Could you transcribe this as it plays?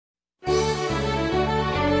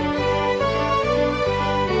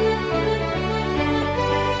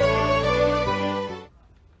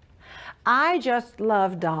I just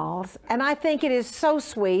love dolls, and I think it is so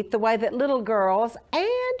sweet the way that little girls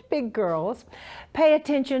and big girls pay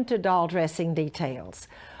attention to doll dressing details.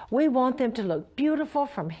 We want them to look beautiful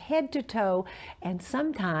from head to toe, and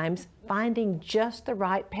sometimes finding just the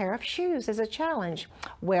right pair of shoes is a challenge.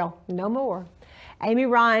 Well, no more. Amy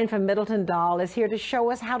Rine from Middleton Doll is here to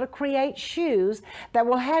show us how to create shoes that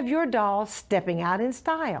will have your doll stepping out in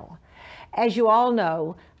style. As you all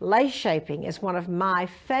know, lace shaping is one of my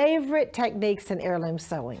favorite techniques in heirloom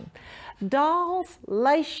sewing. Dolls,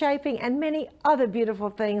 lace shaping, and many other beautiful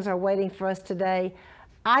things are waiting for us today.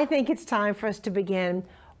 I think it's time for us to begin.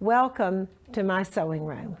 Welcome to my sewing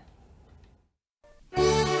room.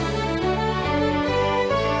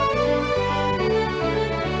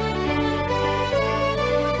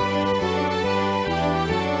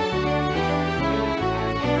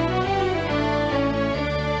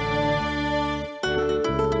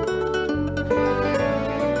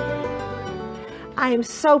 I am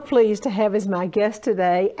so pleased to have as my guest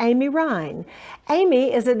today, Amy Rine.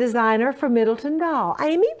 Amy is a designer for Middleton Doll.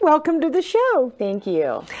 Amy, welcome to the show. Thank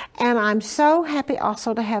you. And I'm so happy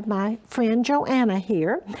also to have my friend Joanna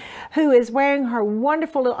here, who is wearing her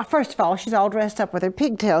wonderful little, first of all, she's all dressed up with her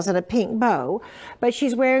pigtails and a pink bow, but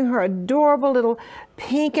she's wearing her adorable little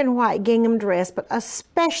pink and white gingham dress, but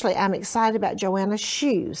especially I'm excited about Joanna's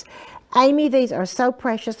shoes. Amy, these are so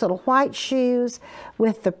precious, little white shoes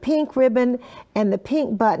with the pink ribbon and the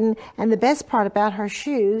pink button. And the best part about her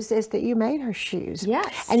shoes is that you made her shoes.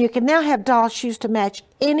 Yes. And you can now have doll shoes to match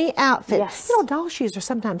any outfit. Yes. You know, doll shoes are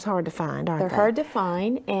sometimes hard to find, aren't they? They're hard to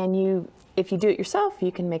find, and if you do it yourself,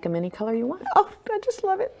 you can make them any color you want. Oh, I just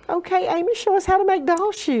love it. Okay, Amy, show us how to make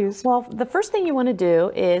doll shoes. Well, the first thing you want to do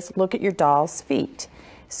is look at your doll's feet.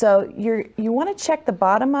 So you want to check the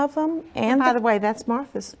bottom of them. And by the way, that's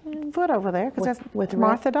Martha's foot over there, because that's with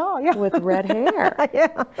Martha Doll. Yeah. With red hair.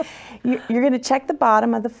 Yeah. You're going to check the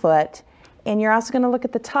bottom of the foot, and you're also going to look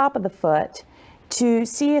at the top of the foot to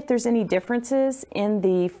see if there's any differences in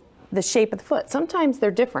the shape of the foot. Sometimes they're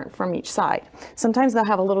different from each side. Sometimes they'll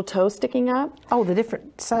have a little toe sticking up. Oh, the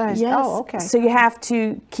different size. Yes. Oh, okay. So you have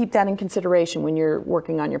to keep that in consideration when you're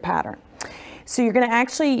working on your pattern. So you're going to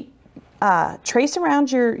actually trace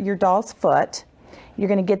around your doll's foot. You're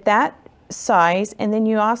going to get that size, and then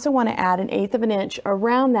you also want to add 1/8 of an inch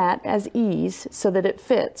around that as ease so that it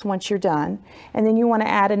fits once you're done. And then you want to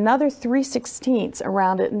add another 3/16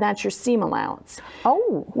 around it, and that's your seam allowance.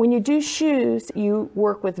 Oh. When you do shoes, you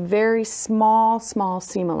work with very small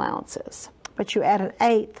seam allowances. But you add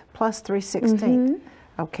 1/8 plus 3/16.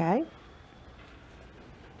 Okay.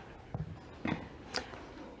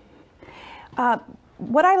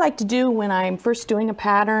 What I like to do when I'm first doing a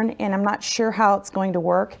pattern and I'm not sure how it's going to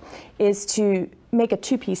work is to make a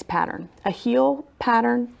two-piece pattern, a heel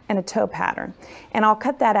pattern and a toe pattern. And I'll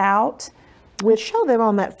cut that out with... Show them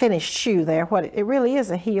on that finished shoe there what it really is,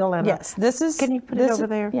 a heel and yes, this is... Can you put it over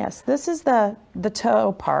there? Yes, this is the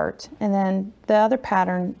toe part, and then the other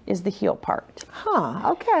pattern is the heel part. Huh,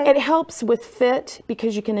 okay. It helps with fit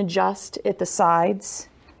because you can adjust at the sides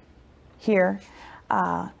here.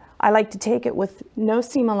 I like to take it with no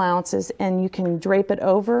seam allowances, and you can drape it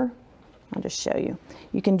over. I'll just show you.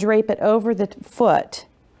 You can drape it over the foot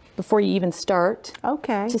before you even start.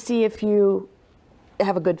 Okay. To see if you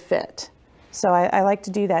have a good fit. So I like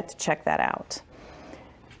to do that to check that out.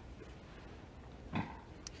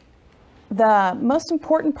 The most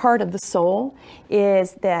important part of the sole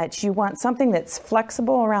is that you want something that's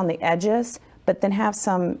flexible around the edges, but then have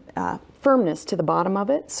some firmness to the bottom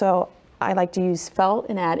of it. So I like to use felt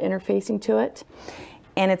and add interfacing to it.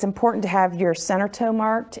 And it's important to have your center toe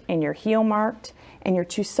marked and your heel marked and your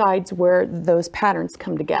two sides where those patterns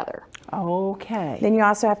come together. Okay. Then you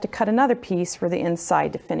also have to cut another piece for the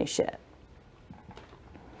inside to finish it.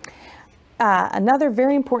 Another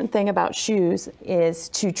very important thing about shoes is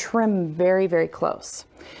to trim very, very close.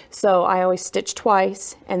 So I always stitch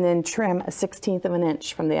twice and then trim 1/16 of an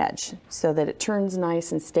inch from the edge so that it turns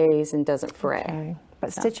nice and stays and doesn't fray. Okay.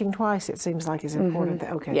 But stitching twice, it seems like, is important.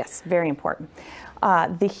 Okay. Yes, very important.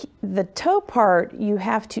 The toe part, you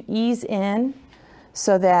have to ease in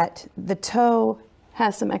so that the toe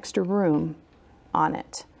has some extra room on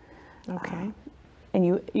it. Okay. And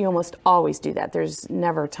you almost always do that. There's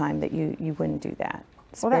never a time that you wouldn't do that.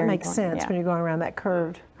 It's Well, that very makes important. sense Yeah. when you're going around that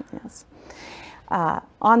curved. Yes.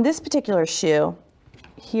 On this particular shoe,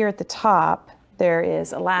 here at the top, there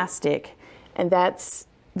is elastic, and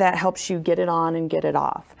that helps you get it on and get it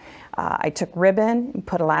off. I took ribbon and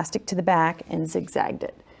put elastic to the back and zigzagged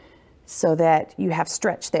it so that you have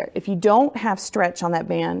stretch there. If you don't have stretch on that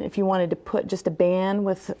band, if you wanted to put just a band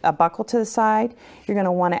with a buckle to the side, you're going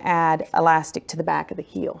to want to add elastic to the back of the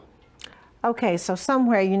heel. Okay, so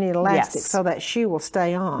somewhere you need elastic Yes. so that shoe will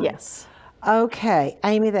stay on. Yes. Okay,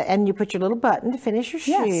 Amy, and you put your little button to finish your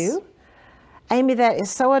Yes. shoe. Amy, that is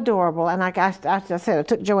so adorable. And like I said, I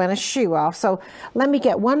took Joanna's shoe off. So let me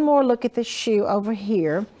get one more look at the shoe over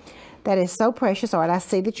here. That is so precious. All right, I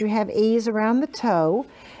see that you have ease around the toe.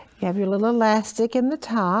 You have your little elastic in the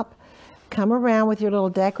top. Come around with your little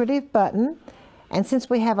decorative button. And since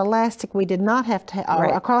we have elastic, we did not have to,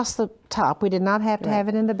 Right. across the top, we did not have to have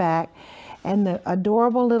it in the back. And the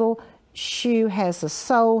adorable little shoe has a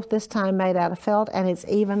sole, this time made out of felt, and it's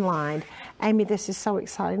even lined. Amy, this is so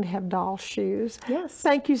exciting to have doll shoes. Yes.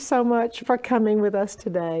 Thank you so much for coming with us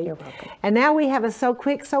today. You're welcome. And now we have a So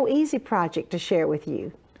Quick, So Easy project to share with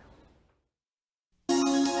you.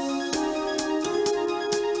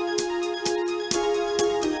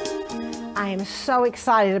 I am so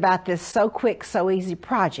excited about this So Quick, So Easy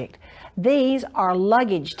project. These are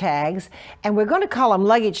luggage tags, and we're going to call them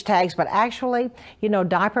luggage tags, but actually, you know,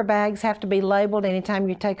 diaper bags have to be labeled anytime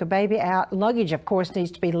you take a baby out. Luggage, of course,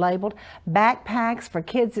 needs to be labeled. Backpacks for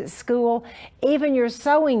kids at school, even your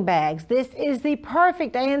sewing bags. This is the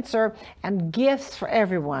perfect answer, and gifts for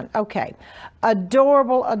everyone. Okay,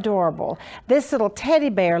 adorable, adorable. This little teddy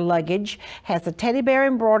bear luggage has a teddy bear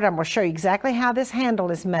embroidered. I'm going to show you exactly how this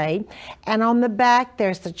handle is made. And on the back,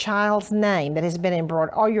 there's the child's name that has been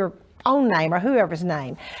embroidered, or your own name or whoever's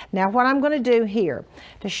name. Now what I'm going to do here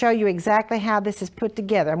to show you exactly how this is put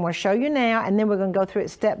together, I'm going to show you now, and then we're going to go through it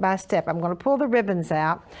step by step. I'm going to pull the ribbons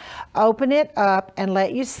out, open it up, and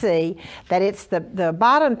let you see that it's the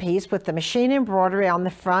bottom piece with the machine embroidery on the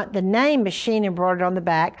front, the name machine embroidered on the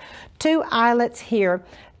back, 2 eyelets here,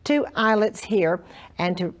 2 eyelets here,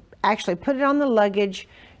 and to actually put it on the luggage,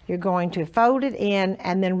 you're going to fold it in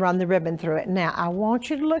and then run the ribbon through it. Now, I want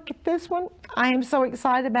you to look at this one. I am so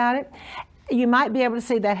excited about it. You might be able to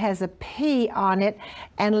see that has a P on it.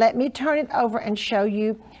 And let me turn it over and show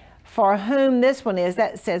you for whom this one is.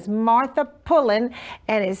 That says Martha Pullen.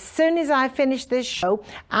 And as soon as I finish this show,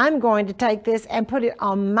 I'm going to take this and put it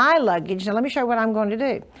on my luggage. Now, let me show you what I'm going to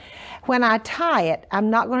do. When I tie it, I'm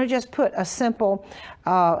not going to just put a simple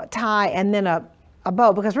tie and then a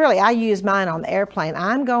bow, because really I use mine on the airplane.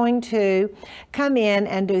 I'm going to come in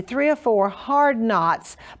and do 3 or 4 hard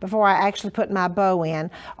knots before I actually put my bow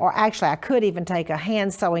in, or actually I could even take a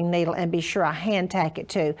hand sewing needle and be sure I hand tack it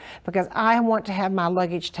too, because I want to have my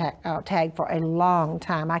luggage tag for a long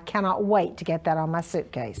time. I cannot wait to get that on my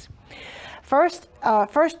suitcase. First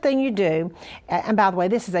thing you do, and by the way,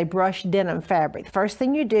 this is a brushed denim fabric. The first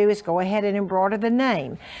thing you do is go ahead and embroider the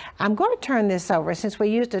name. I'm going to turn this over. Since we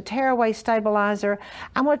used a tearaway stabilizer,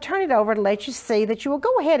 I'm going to turn it over to let you see that you will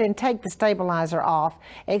go ahead and take the stabilizer off,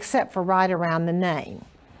 except for right around the name.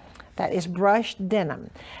 That is brushed denim.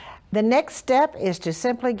 The next step is to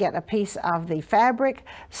simply get a piece of the fabric,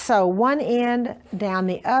 sew one end down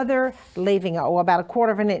the other, leaving about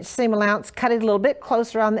 1/4 inch seam allowance, cut it a little bit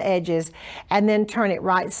closer on the edges, and then turn it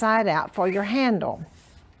right side out for your handle.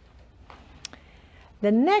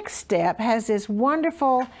 The next step has this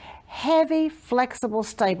wonderful, heavy, flexible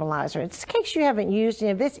stabilizer. In case you haven't used any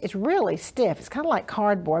of this, it's really stiff. It's kind of like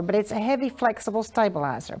cardboard, but it's a heavy, flexible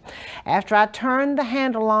stabilizer. After I turn the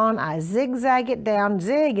handle on, I zigzag it down,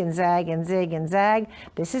 zig and zag and zig and zag.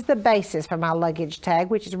 This is the basis for my luggage tag,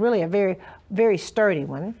 which is really a very, very sturdy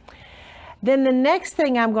one. Then the next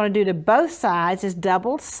thing I'm going to do to both sides is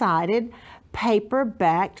double-sided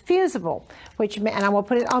paper-backed fusible, and I'm going to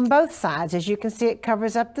put it on both sides. As you can see, it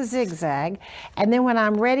covers up the zigzag. And then when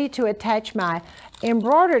I'm ready to attach my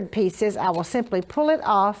embroidered pieces, I will simply pull it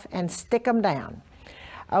off and stick them down.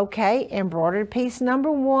 Okay, embroidered piece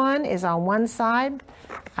number 1 is on one side.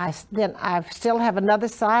 Then I still have another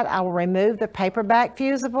side. I will remove the paper-backed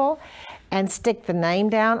fusible and stick the name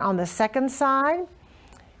down on the second side.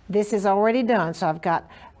 This is already done, so I've got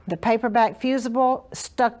the paperback fusible,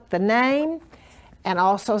 stuck the name, and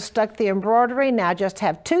also stuck the embroidery. Now I just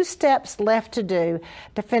have 2 steps left to do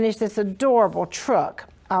to finish this adorable truck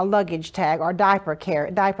luggage tag or diaper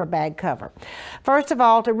bag cover. First of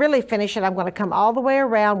all, to really finish it, I'm going to come all the way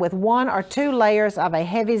around with 1 or 2 layers of a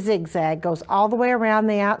heavy zigzag, goes all the way around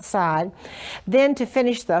the outside. Then to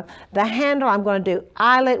finish the handle, I'm going to do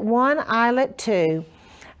eyelet 1, eyelet 2,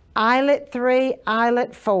 eyelet 3,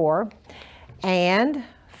 eyelet 4, and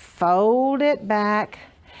fold it back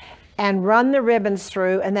and run the ribbons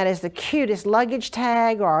through, and that is the cutest luggage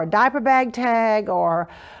tag or diaper bag tag or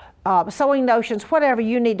sewing notions, whatever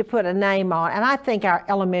you need to put a name on. And I think our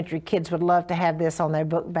elementary kids would love to have this on their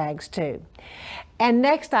book bags too. And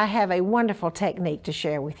next I have a wonderful technique to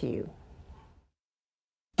share with you.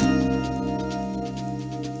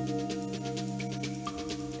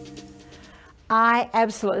 I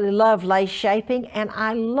absolutely love lace shaping, and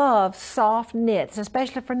I love soft knits,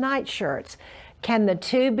 especially for nightshirts. Can the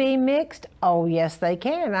two be mixed? Oh, yes, they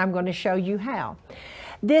can. I'm going to show you how.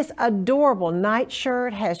 This adorable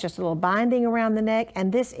nightshirt has just a little binding around the neck,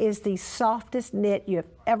 and this is the softest knit you have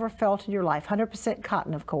ever felt in your life. 100%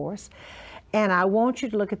 cotton, of course. And I want you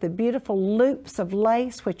to look at the beautiful loops of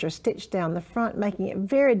lace which are stitched down the front, making it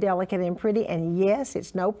very delicate and pretty. And yes,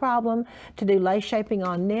 it's no problem to do lace shaping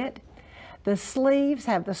on knit. The sleeves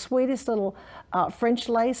have the sweetest little French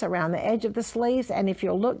lace around the edge of the sleeves. And if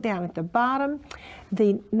you'll look down at the bottom,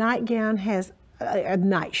 the nightgown has a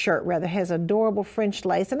nightshirt rather, has adorable French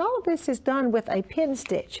lace, and all of this is done with a pin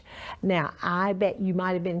stitch. Now, I bet you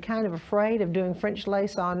might have been kind of afraid of doing French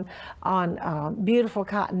lace on beautiful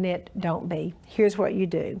cotton knit. Don't be. Here's what you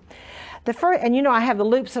do. And you know I have the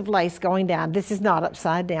loops of lace going down. This is not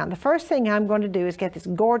upside down. The first thing I'm going to do is get this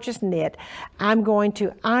gorgeous knit. I'm going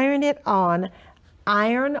to iron it on,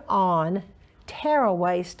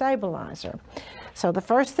 tearaway stabilizer. So the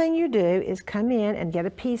first thing you do is come in and get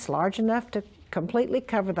a piece large enough to completely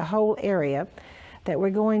cover the whole area that we're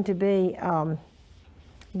going to be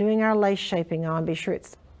doing our lace shaping on. Be sure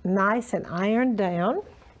it's nice and ironed down.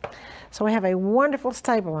 So we have a wonderful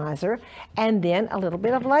stabilizer and then a little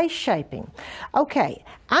bit of lace shaping. Okay,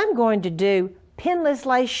 I'm going to do pinless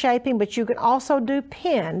lace shaping, but you can also do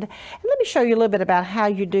pinned. And let me show you a little bit about how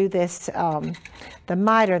you do this, the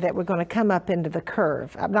miter that we're going to come up into the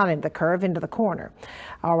curve, not into the curve, into the corner.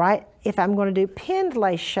 All right, if I'm going to do pinned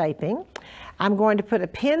lace shaping, I'm going to put a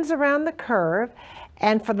pins around the curve,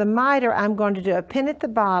 and for the miter, I'm going to do a pin at the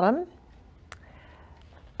bottom,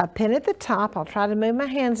 a pin at the top. I'll try to move my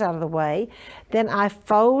hands out of the way. Then I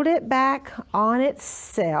fold it back on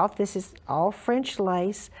itself. This is all French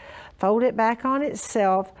lace. Fold it back on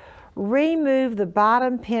itself, remove the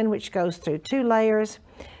bottom pin which goes through 2 layers,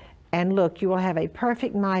 and look, you will have a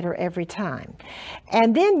perfect miter every time.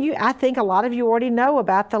 And then I think a lot of you already know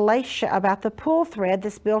about the lace, about the pull thread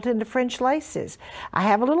that's built into French laces. I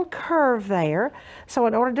have a little curve there, so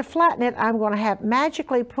in order to flatten it, I'm going to have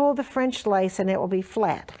magically pull the French lace and it will be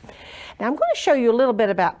flat. Now I'm going to show you a little bit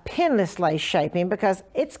about pinless lace shaping because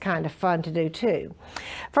it's kind of fun to do too.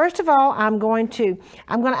 First of all, I'm going to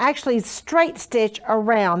actually straight stitch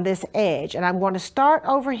around this edge, and I'm going to start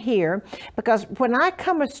over here because when I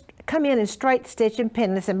come in and straight stitch and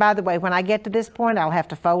pinless, and by the way, when I get to this point, I'll have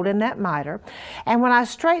to fold in that miter. And when I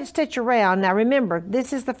straight stitch around, now remember,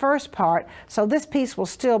 this is the first part, so this piece will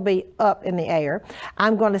still be up in the air.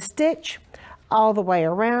 I'm going to stitch all the way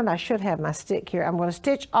around. I should have my stick here. I'm going to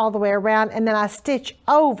stitch all the way around, and then I stitch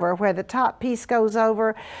over where the top piece goes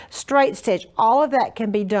over, straight stitch. All of that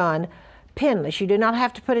can be done pinless. You do not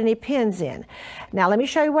have to put any pins in. Now let me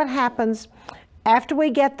show you what happens after we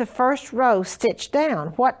get the first row stitched down.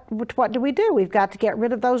 What do? We've got to get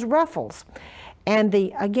rid of those ruffles. And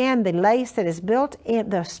again, the lace that is built in,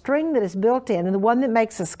 the string that is built in, and the one that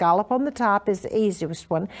makes a scallop on the top is the easiest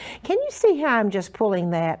one. Can you see how I'm just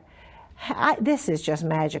pulling that? This is just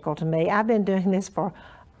magical to me. I've been doing this for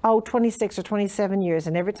 26 or 27 years,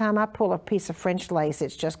 and every time I pull a piece of French lace,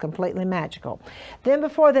 it's just completely magical. Then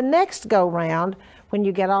before the next go round, when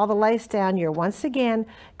you get all the lace down, you're once again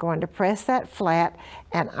going to press that flat,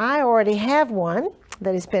 and I already have one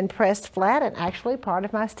that has been pressed flat, and actually part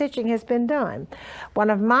of my stitching has been done. One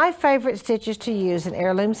of my favorite stitches to use in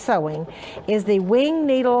heirloom sewing is the wing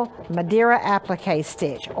needle Madeira applique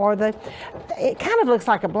stitch, or it kind of looks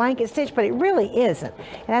like a blanket stitch, but it really isn't.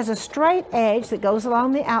 It has a straight edge that goes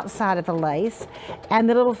along the outside of the lace, and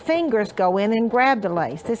the little fingers go in and grab the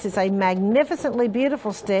lace. This is a magnificently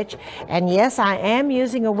beautiful stitch, and yes, I am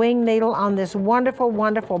using a wing needle on this wonderful,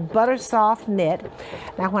 wonderful butter soft knit.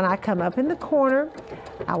 Now when I come up in the corner,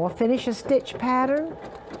 I will finish a stitch pattern,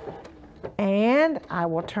 and I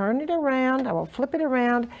will turn it around, I will flip it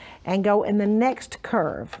around and go in the next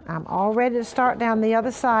curve. I'm all ready to start down the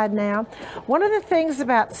other side now. One of the things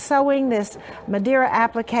about sewing this Madeira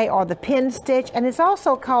applique, or the pin stitch, and it's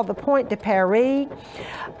also called the point de Paris,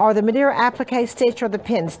 or the Madeira applique stitch, or the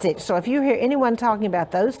pin stitch. So if you hear anyone talking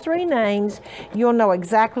about those 3 names, you'll know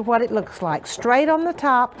exactly what it looks like. Straight on the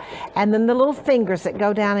top, and then the little fingers that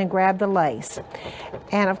go down and grab the lace.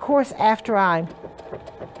 And of course, after I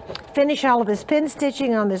finish all of this pin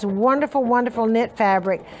stitching on this wonderful, wonderful knit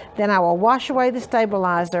fabric, then I will wash away the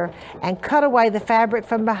stabilizer and cut away the fabric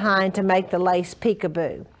from behind to make the lace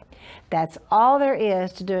peekaboo. That's all there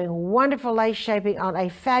is to doing wonderful lace shaping on a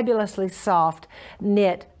fabulously soft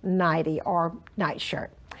knit nightie or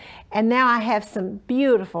nightshirt. And now I have some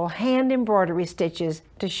beautiful hand embroidery stitches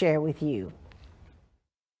to share with you.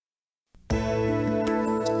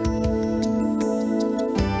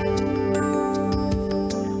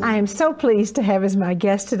 I am so pleased to have as my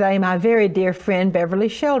guest today my very dear friend Beverley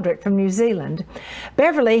Sheldrick from New Zealand.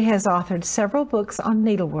 Beverley has authored several books on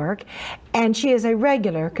needlework, and she is a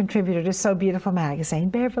regular contributor to So Beautiful magazine.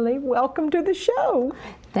 Beverley, welcome to the show.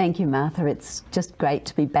 Thank you, Martha. It's just great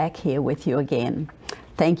to be back here with you again.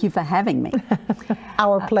 Thank you for having me.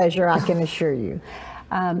 Our pleasure, I can assure you.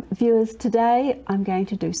 Viewers, today I'm going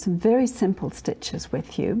to do some very simple stitches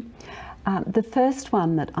with you. The first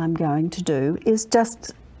one that I'm going to do is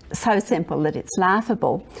just so simple that it's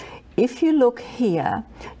laughable. If you look here,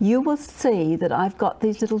 you will see that I've got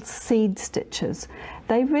these little seed stitches.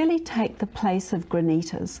 They really take the place of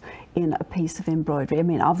granitas in a piece of embroidery. I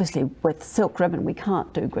mean, obviously with silk ribbon we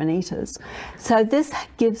can't do granitas. So this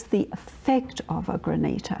gives the effect of a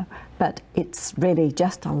granita, but it's really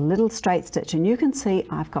just a little straight stitch. And you can see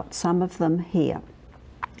I've got some of them here.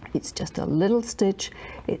 It's just a little stitch.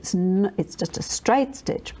 It's just a straight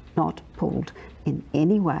stitch, not pulled in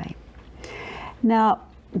any way. Now,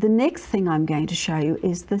 the next thing I'm going to show you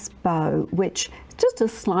is this bow, which is just a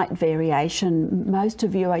slight variation. Most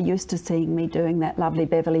of you are used to seeing me doing that lovely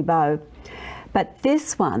Beverley bow. But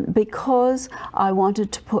this one, because I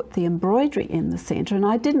wanted to put the embroidery in the center and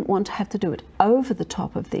I didn't want to have to do it over the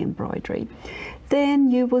top of the embroidery, then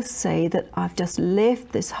you will see that I've just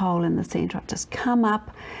left this hole in the center. I've just come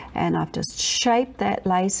up and I've just shaped that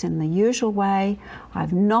lace in the usual way.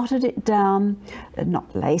 I've knotted it down,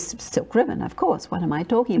 not lace, silk ribbon, of course, what am I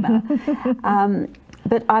talking about?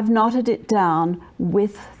 But I've knotted it down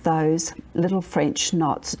with those little French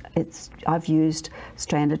knots. I've used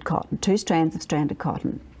stranded cotton, 2 strands of stranded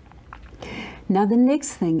cotton. Now the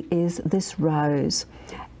next thing is this rose,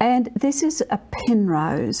 and this is a pin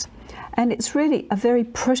rose, and it's really a very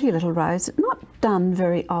pretty little rose. It's not done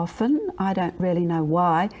very often. I don't really know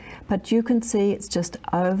why, but you can see it's just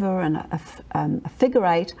over a figure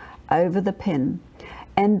 8 over the pin.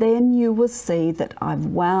 And then you will see that I've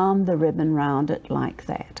wound the ribbon round it like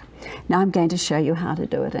that. Now I'm going to show you how to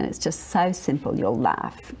do it, and it's just so simple you'll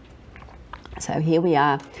laugh. So here we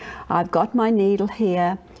are. I've got my needle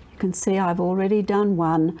here. You can see I've already done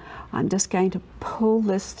one. I'm just going to pull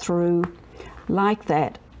this through like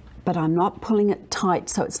that, but I'm not pulling it tight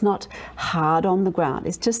so it's not hard on the ground.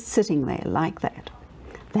 It's just sitting there like that.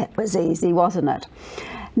 That was easy, wasn't it?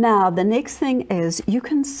 Now the next thing is, you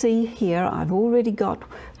can see here I've already got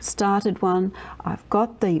started one. I've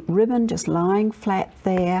got the ribbon just lying flat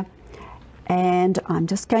there, and I'm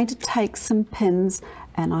just going to take some pins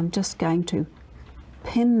and I'm just going to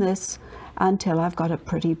pin this until I've got a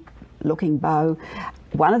pretty looking bow.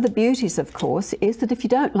 One of the beauties, of course, is that if you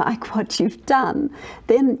don't like what you've done,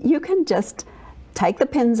 then you can just take the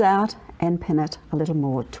pins out and pin it a little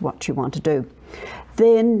more to what you want to do.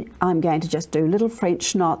 Then I'm going to just do little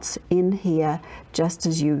French knots in here, just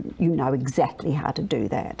as you know exactly how to do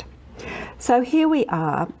that. So here we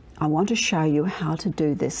are. I want to show you how to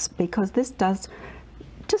do this, because this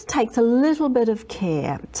just takes a little bit of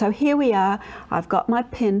care. So here we are. I've got my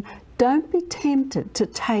pin. Don't be tempted to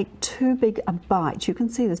take too big a bite. You can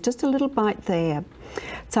see there's just a little bite there.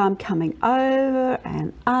 So I'm coming over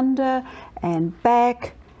and under and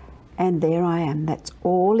back, and there I am. That's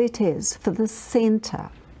all it is for the center.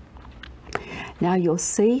 Now you'll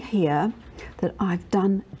see here that I've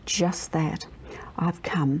done just that. I've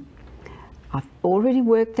already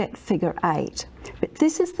worked that figure 8, but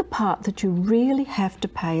this is the part that you really have to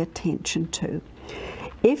pay attention to.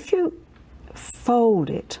 If you fold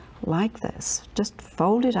it like this, just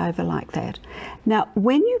fold it over like that. Now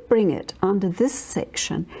when you bring it under this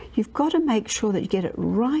section, you've got to make sure that you get it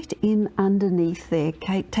right in underneath there.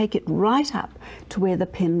 Take it right up to where the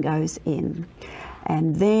pin goes in,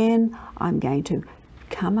 and then I'm going to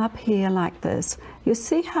come up here like this. You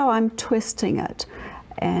see how I'm twisting it,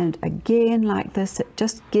 and again like this. It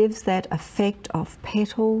just gives that effect of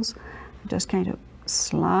petals. I'm just going to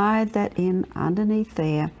slide that in underneath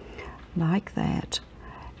there like that.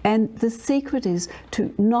 And the secret is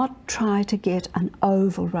to not try to get an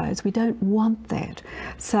oval rose. We don't want that.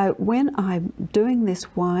 So when I'm doing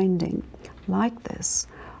this winding like this,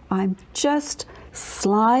 I'm just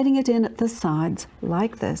sliding it in at the sides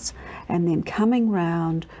like this, and then coming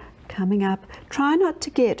round, coming up. Try not to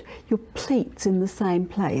get your pleats in the same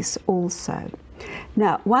place also.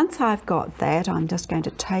 Now, once I've got that, I'm just going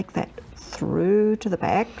to take that through to the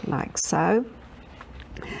back like so.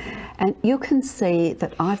 And you can see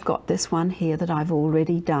that I've got this one here that I've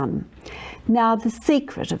already done. Now the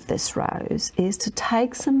secret of this rose is to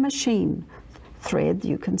take some machine thread.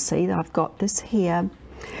 You can see that I've got this here.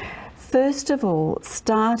 First of all,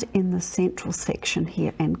 start in the central section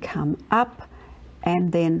here and come up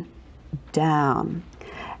and then down.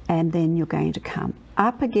 And then you're going to come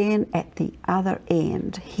up again at the other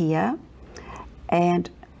end here and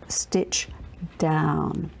stitch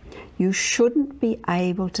down. You shouldn't be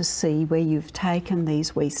able to see where you've taken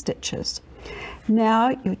these wee stitches. Now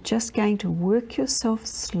you're just going to work yourself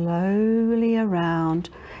slowly around,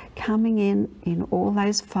 coming in all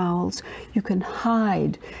those folds. You can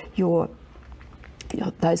hide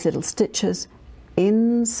those little stitches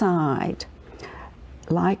inside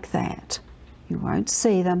like that. You won't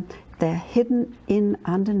see them. They're hidden in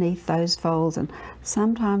underneath those folds, and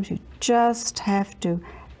sometimes you just have to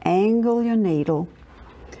angle your needle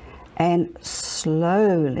and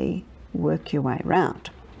slowly work your way around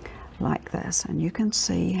like this. And you can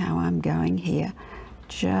see how I'm going here.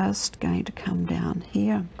 Just going to come down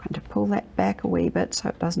here. I'm going to pull that back a wee bit so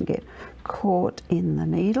it doesn't get caught in the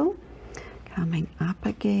needle. Coming up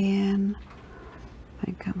again,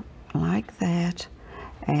 like that,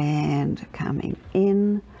 and coming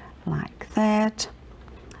in like that,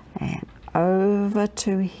 and over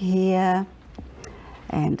to here,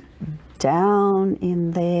 and down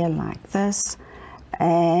in there like this.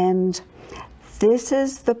 And this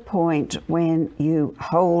is the point when you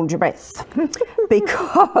hold your breath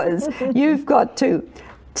because you've got to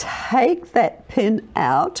take that pin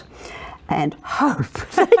out and hope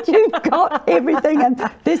that you've got everything, and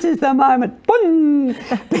this is the moment, boom,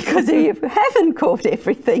 because if you haven't caught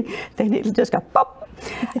everything, then it'll just go pop.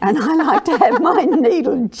 And I like to have my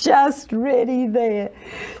needle just ready there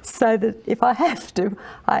so that if I have to,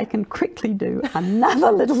 I can quickly do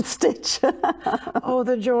another little stitch. Oh,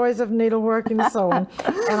 the joys of needlework and sewing.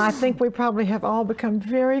 And I think we probably have all become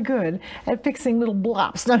very good at fixing little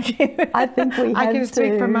blops, don't you? I think we have I can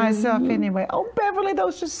speak for too. myself anyway. Oh, Beverly,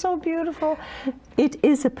 those are so beautiful. It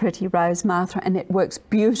is a pretty rose, Martha, and it works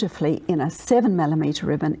beautifully in a 7mm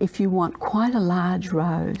ribbon if you want quite a large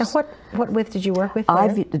rose. Now, what width did you work with there?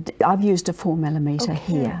 I've used a 4mm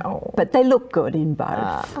here, but they look good in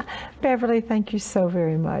both. Beverly, thank you so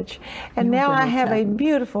very much. And You're now I have a welcome.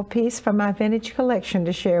 beautiful piece from my vintage collection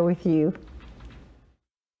to share with you.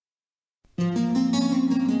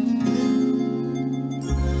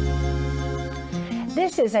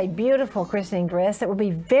 This is a beautiful christening dress that will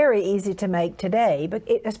be very easy to make today, but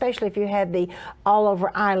especially if you had the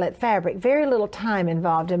all-over eyelet fabric. Very little time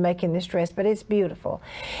involved in making this dress, but it's beautiful.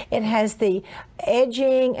 It has the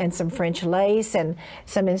edging and some French lace and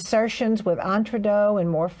some insertions with entredeaux and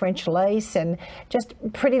more French lace and just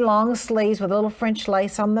pretty long sleeves with a little French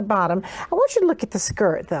lace on the bottom. I want you to look at the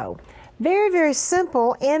skirt, though. Very, very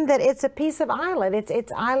simple in that it's a piece of eyelet.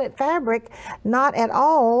 It's eyelet fabric, not at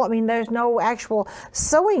all. I mean, there's no actual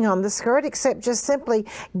sewing on the skirt except just simply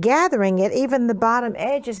gathering it. Even the bottom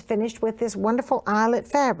edge is finished with this wonderful eyelet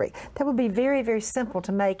fabric. That would be very, very simple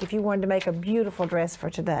to make if you wanted to make a beautiful dress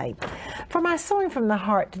for today. For my Sewing from the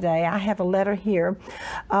Heart today, I have a letter here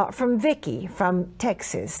from Vicki from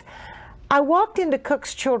Texas. I walked into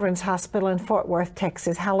Cook's Children's Hospital in Fort Worth,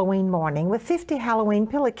 Texas, Halloween morning with 50 Halloween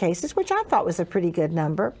pillowcases, which I thought was a pretty good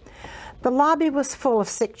number. The lobby was full of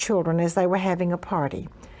sick children as they were having a party.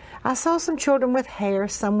 I saw some children with hair,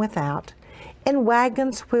 some without. In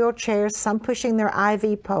wagons, wheelchairs, some pushing their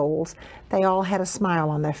IV poles, they all had a smile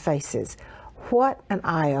on their faces. What an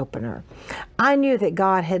eye-opener. I knew that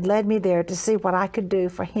God had led me there to see what I could do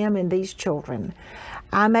for him and these children.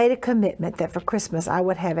 I made a commitment that for Christmas I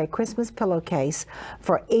would have a Christmas pillowcase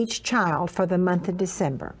for each child for the month of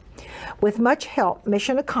December. With much help,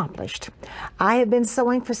 mission accomplished. I have been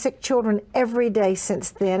sewing for sick children every day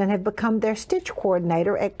since then and have become their stitch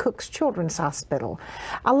coordinator at Cook's Children's Hospital.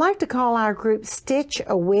 I like to call our group Stitch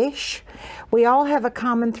a Wish. We all have a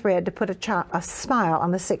common thread to put a smile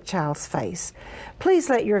on the sick child's face. Please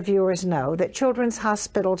let your viewers know that children's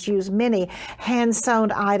hospitals use many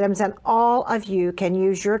hand-sewn items, and all of you can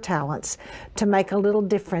use your talents to make a little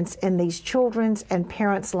difference in these children's and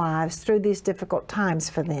parents' lives through these difficult times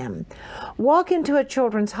for them. Walk into a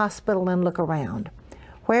children's hospital and look around.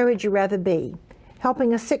 Where would you rather be?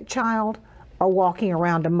 Helping a sick child or walking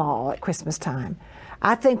around a mall at Christmas time?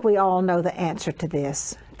 I think we all know the answer to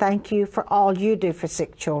this. Thank you for all you do for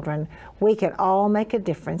sick children. We can all make a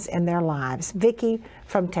difference in their lives. Vicki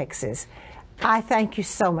from Texas. I thank you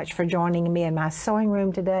so much for joining me in my sewing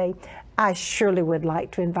room today. I surely would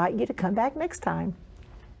like to invite you to come back next time.